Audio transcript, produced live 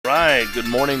Alright, good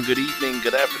morning, good evening,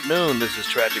 good afternoon. This is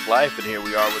Tragic Life, and here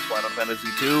we are with Final Fantasy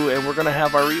II, and we're gonna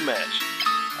have our rematch.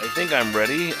 I think I'm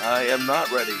ready. I am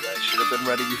not ready. I should have been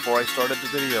ready before I started the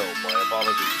video. My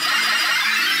apologies.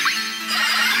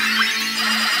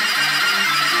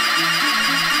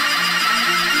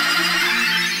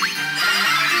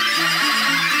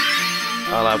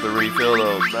 I'll have to refill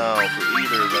those now for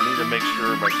either. I need to make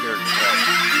sure my character's out.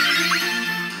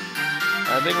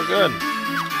 I think we're good.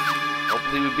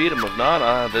 Hopefully we beat him. If not,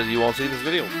 then you won't see this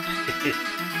video.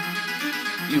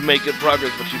 You make good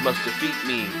progress, but you must defeat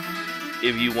me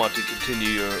if you want to continue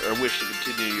your, or wish to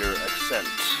continue your ascent.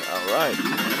 Alright.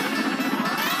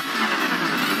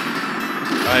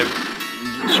 I've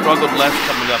struggled less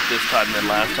coming up this time than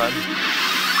last time.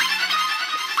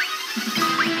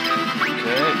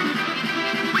 Okay.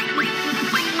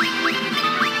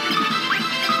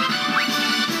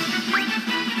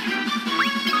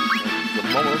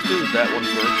 Let's do that one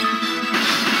first.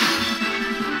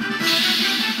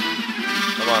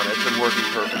 Come on, it's been working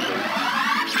perfectly.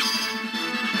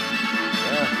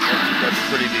 Yeah, that's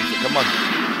pretty decent. Come on.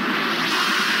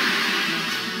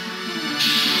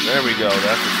 There we go.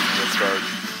 That's a good start.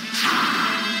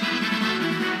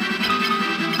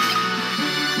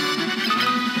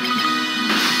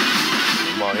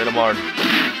 Come on, hit him hard. Of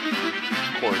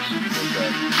course. Like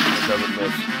that. It doesn't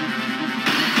miss.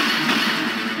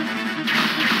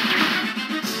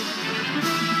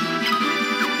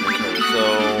 So, I'm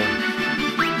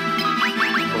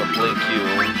gonna blink you.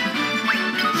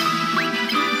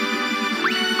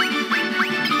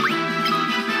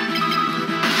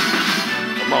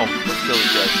 Come on, let's kill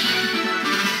these guys.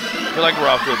 I feel like we're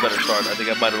off to a better start. I think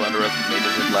I might have underestimated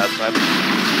this last time.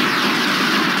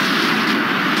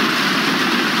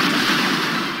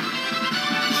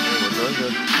 Okay, we're doing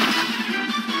good.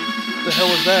 What the hell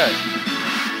was that?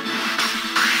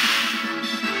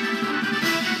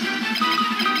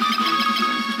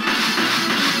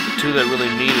 Two that really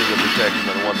needed the protection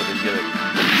and one that didn't get it.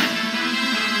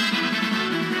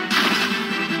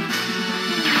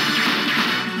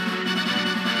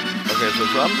 Okay, so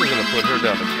I'm just gonna put her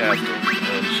down to casting,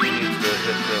 and she needs to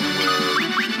hit them with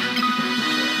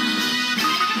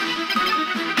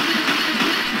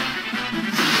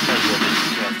might as well do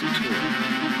casting too.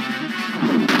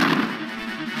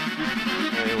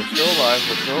 Okay, we're still alive,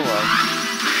 we're still alive.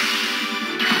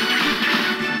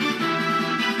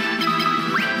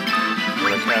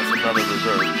 Cast another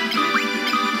reserve.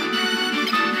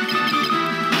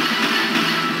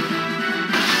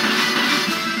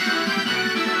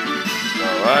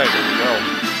 Alright, here we go.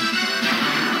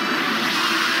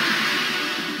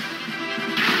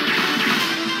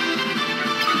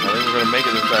 I think we're gonna make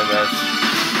it this time, guys.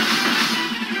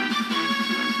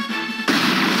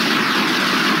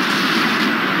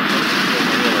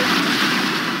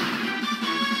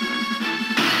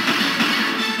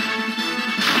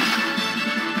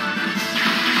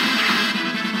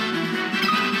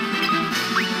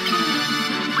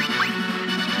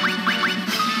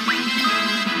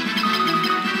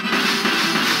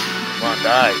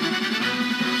 Die.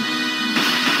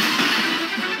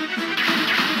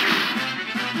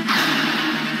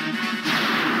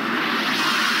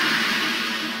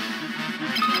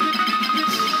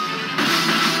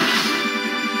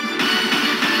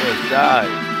 Just die.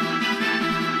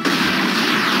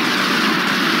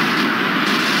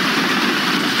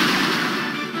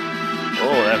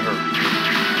 Oh, that hurt.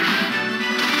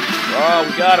 Oh,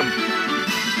 we got him.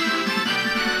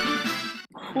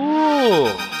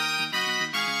 Whew.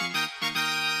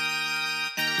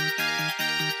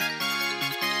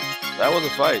 That was a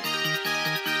fight.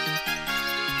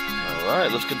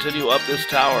 Alright, let's continue up this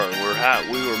tower.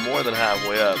 We were more than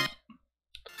halfway up.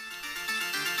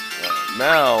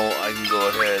 Now I can go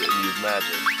ahead and use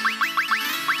magic.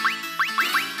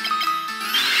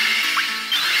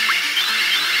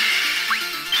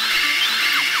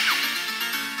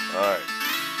 Alright.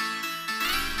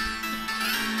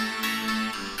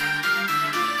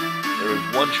 There is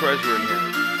one treasure in here.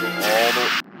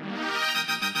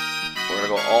 We're gonna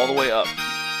go all the way up.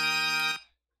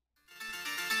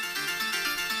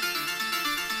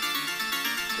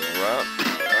 Go around.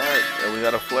 Alright, and we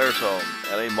got a flare tome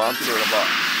and a monster in a box.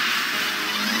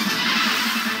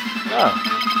 Ah.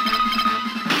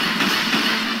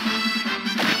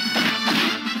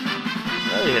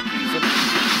 That hit decent.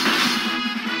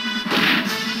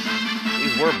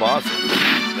 These were bosses.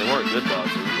 They weren't good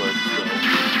bosses, but still.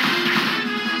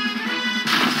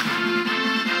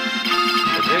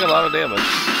 They take a lot of damage.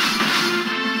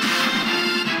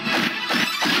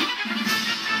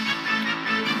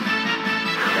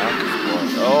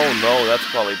 Oh no, that's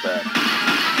probably bad.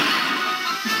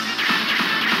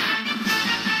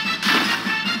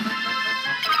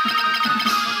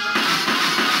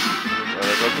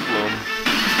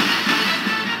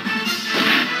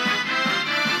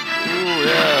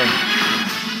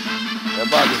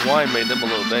 mine made them a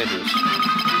little dangerous. Did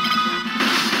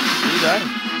he die?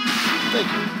 Thank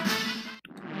you.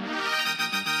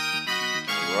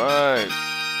 Alright.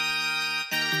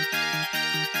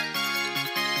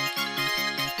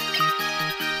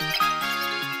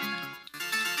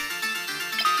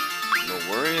 No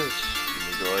worries. Let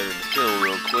me go ahead and heal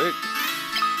real quick.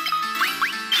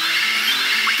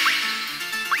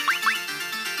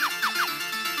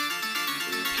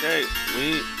 Okay,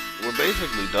 we're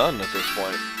basically done at this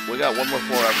point. We got one more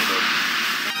floor after this.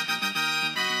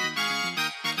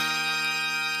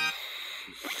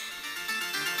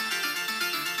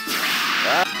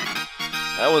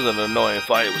 That was an annoying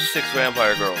fight. It was 6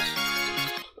 vampire girls.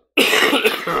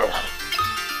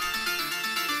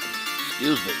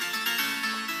 Excuse me.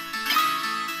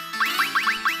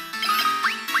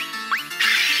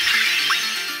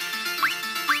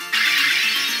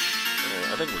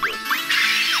 I think we're good.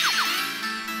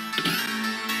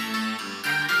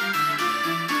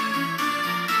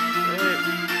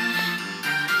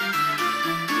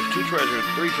 There's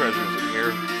 3 treasures in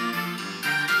here.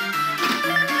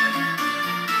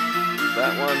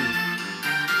 That one.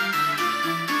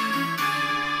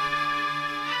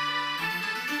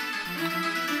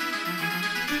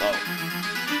 Oh.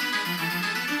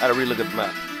 I had to relook at the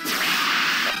map.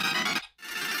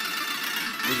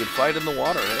 We can fight in the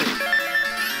water, hey.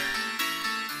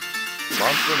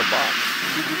 Monster in a box.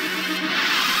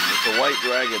 It's a white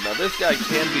dragon. Now this guy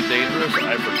can be dangerous.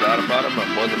 I forgot about him. I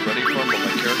wasn't ready for him, but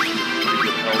my character has pretty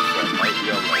good health, so I might be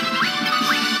alright.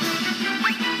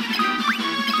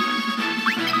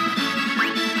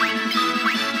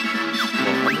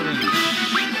 Well, I'm gonna use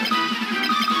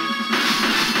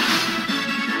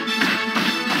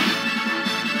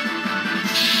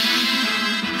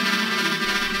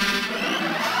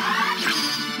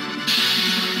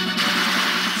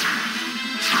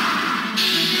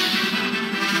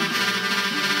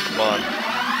come on.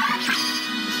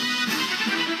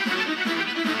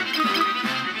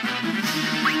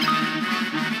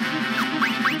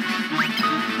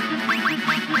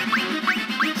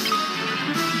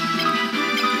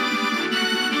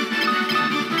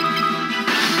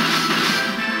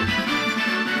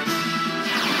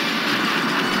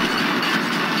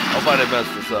 Hope I didn't mess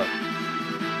this up.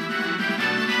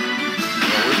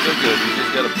 No, we're still good. We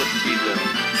just gotta put the feet down.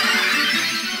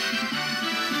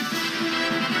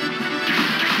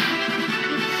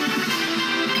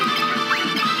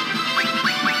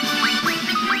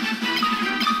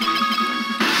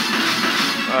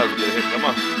 Oh, that was a good hit. Come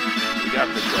on. We got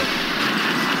this guy.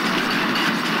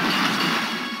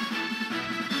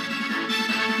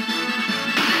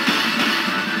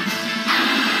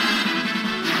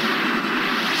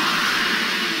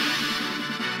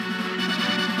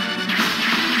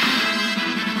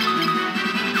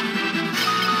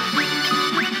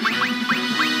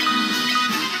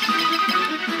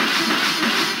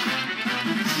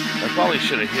 I probably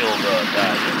should have healed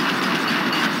that.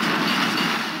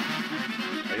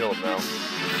 I heal him now.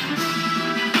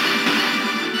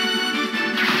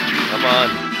 Come on.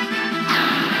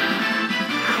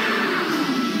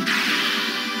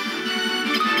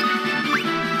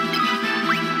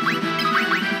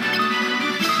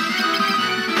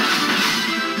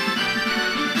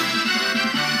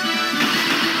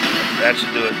 That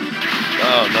should do it.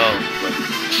 Oh no, but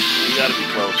you gotta be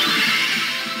close.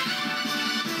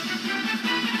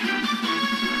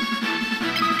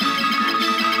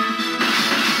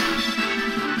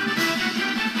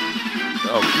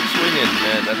 Oh, keep swinging,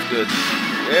 man. That's good.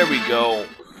 There we go.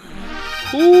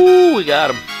 Ooh, we got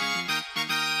him.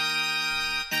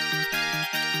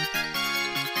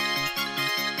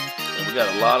 And we got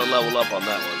a lot of level up on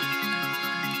that one.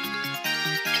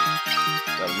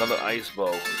 Got another ice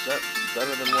bow. Is that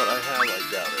better than what I have? I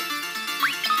doubt it.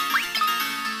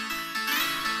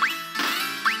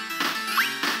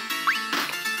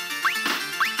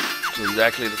 It's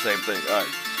exactly the same thing. Alright.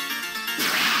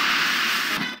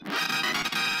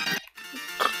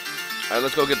 Alright,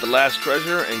 let's go get the last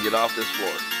treasure and get off this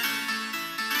floor.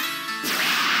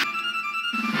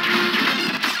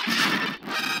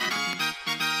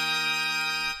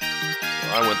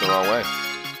 Well, I went the wrong way.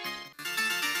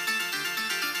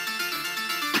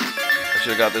 I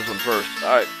should have got this one first.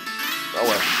 Alright. Oh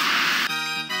well.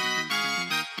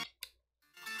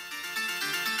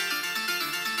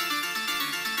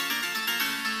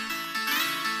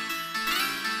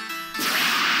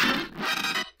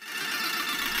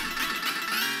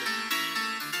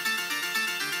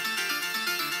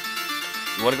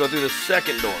 You want to go through the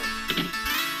second door.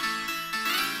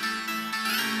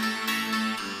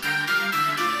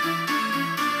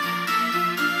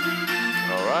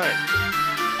 Alright.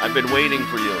 I've been waiting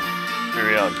for you.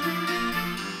 Carry on.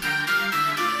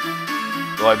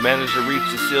 Though I've managed to reach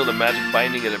the seal, the magic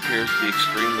binding, it appears to be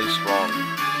extremely strong.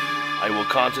 I will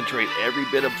concentrate every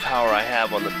bit of power I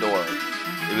have on the door.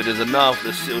 If it is enough,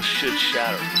 the seal should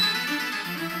shatter.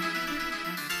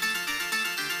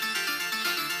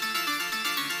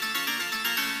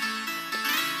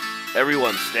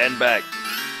 Everyone, stand back.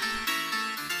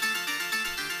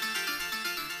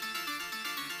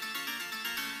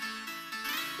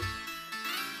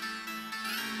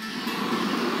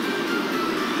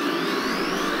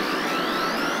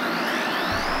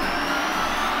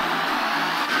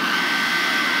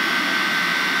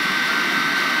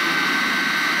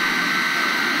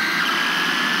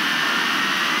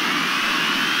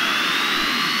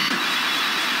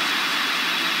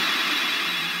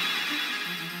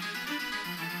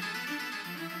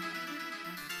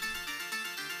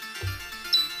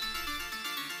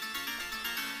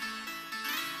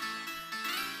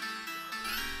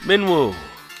 Minwoo,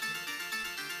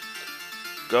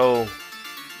 go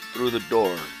through the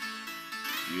door.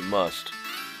 You must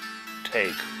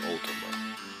take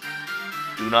Ultima.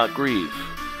 Do not grieve.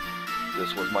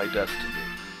 This was my destiny.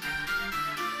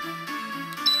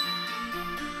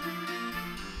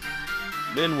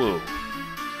 Minwoo.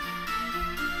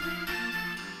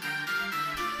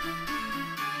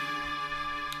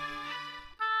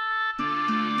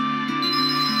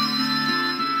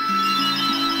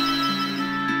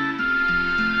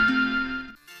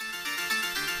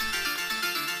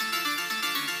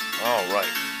 All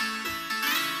right.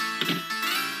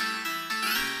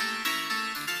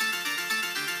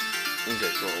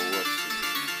 Okay, so let's see.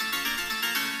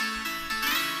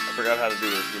 I forgot how to do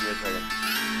this. Give me a second.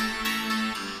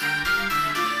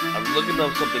 I was looking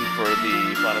up something for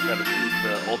the Final Fantasy,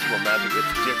 the Ultima Magic.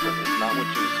 It's different. It's not what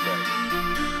you expect.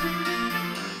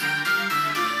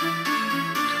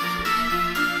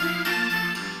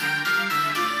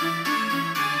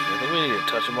 I think we need to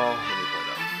touch them all. Let me find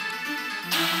out.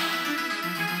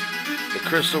 The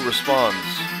crystal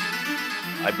responds.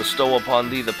 I bestow upon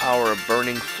thee the power of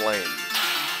burning flame.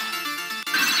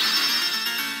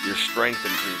 Your strength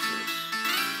increases.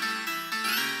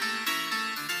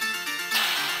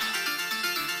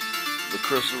 The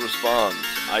crystal responds.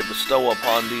 I bestow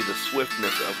upon thee the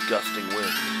swiftness of gusting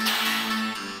wind.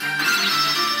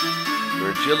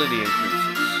 Your agility increases.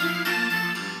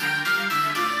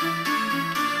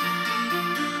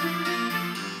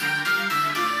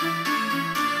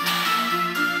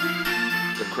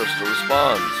 The crystal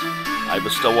responds. I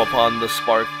bestow upon the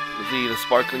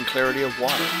sparkling clarity of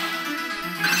water.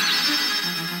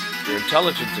 Your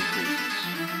intelligence increases.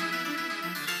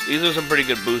 These are some pretty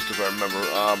good boosts if I remember.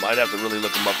 I'd have to really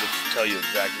look them up to tell you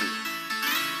exactly.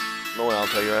 No way, I'll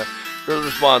tell you that. Crystal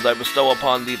responds. I bestow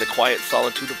upon thee the quiet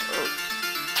solitude of earth.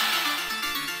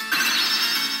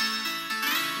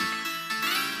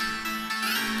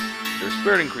 Your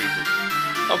spirit increases.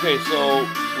 Okay, so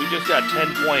we just got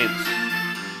 10 points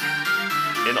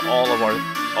in all of our...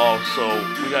 Oh, so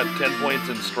we got 10 points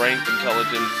in strength,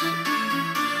 intelligence,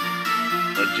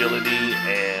 agility,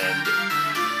 and...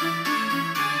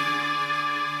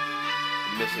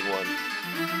 I'm missing one.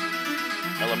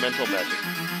 Elemental magic.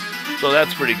 So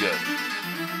that's pretty good.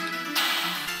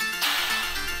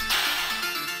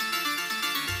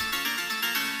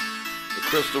 The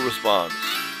crystal responds.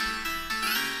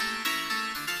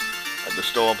 I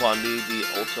bestow upon thee the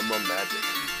Ultima magic.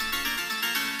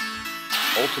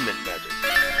 Ultimate magic.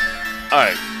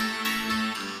 Alright.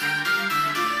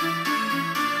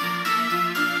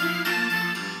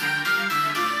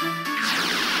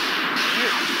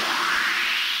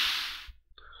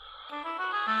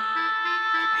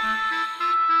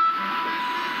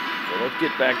 So let's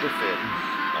get back to Finn.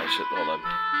 I should hold on.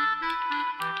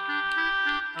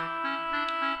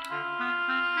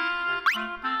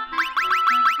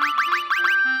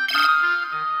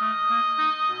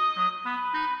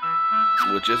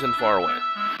 Which isn't far away.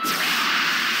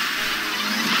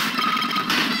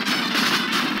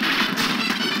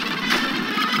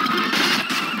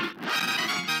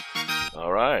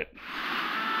 All right.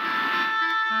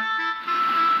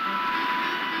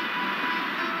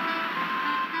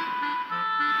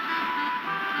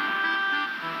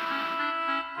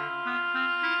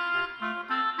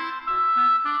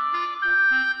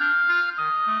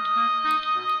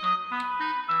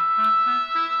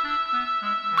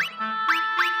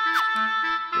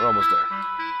 We're almost there.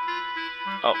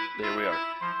 Oh, there we are.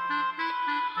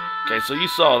 Okay, so you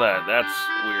saw that. That's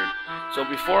weird. So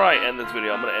before I end this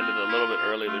video, I'm going to end it a little bit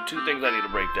early. There are two things I need to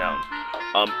break down.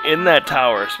 In that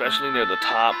tower, especially near the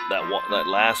top, that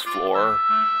last floor,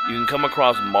 you can come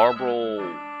across marble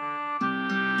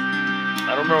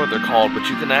I don't remember what they're called, but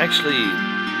you can actually,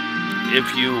 if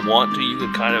you want to, you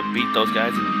can kind of beat those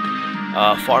guys and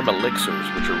farm elixirs,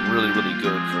 which are really, really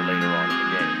good for later on in the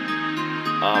game.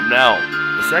 Now,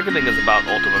 the second thing is about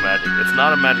Ultima magic. It's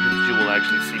not a magic that you will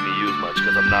actually see me use much,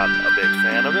 because I'm not a big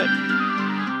fan of it.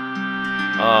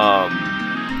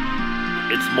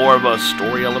 It's more of a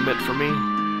story element for me.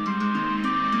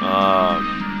 I'm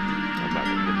not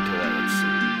going to get into that.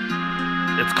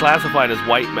 It's classified as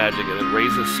white magic, and it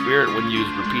raises spirit when used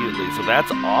repeatedly, so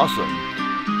that's awesome.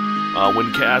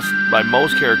 When cast by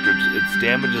most characters, its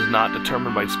damage is not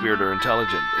determined by spirit or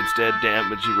intelligence. Instead,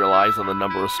 damage relies on the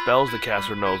number of spells the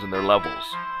caster knows and their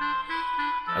levels,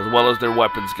 as well as their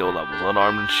weapon skill levels,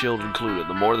 unarmed and shield included.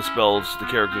 The more the spells the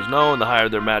characters know and the higher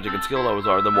their magic and skill levels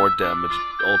are, the more damage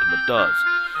Ultima does.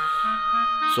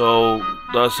 So,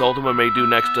 thus, Ultima may do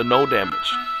next to no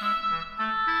damage.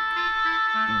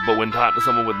 But when taught to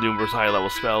someone with numerous high-level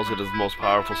spells, it is the most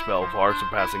powerful spell, far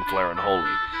surpassing Flare and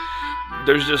Holy.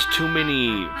 There's just too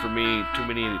many, for me,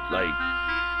 like,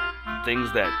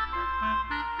 things that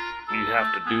you have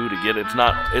to do to get it. It's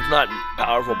not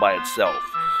powerful by itself.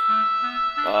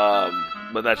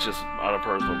 But that's just on a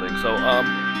personal thing. So,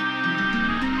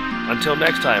 until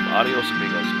next time, adios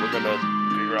amigos. We're gonna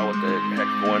figure out what the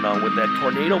heck's going on with that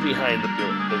tornado behind the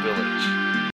village.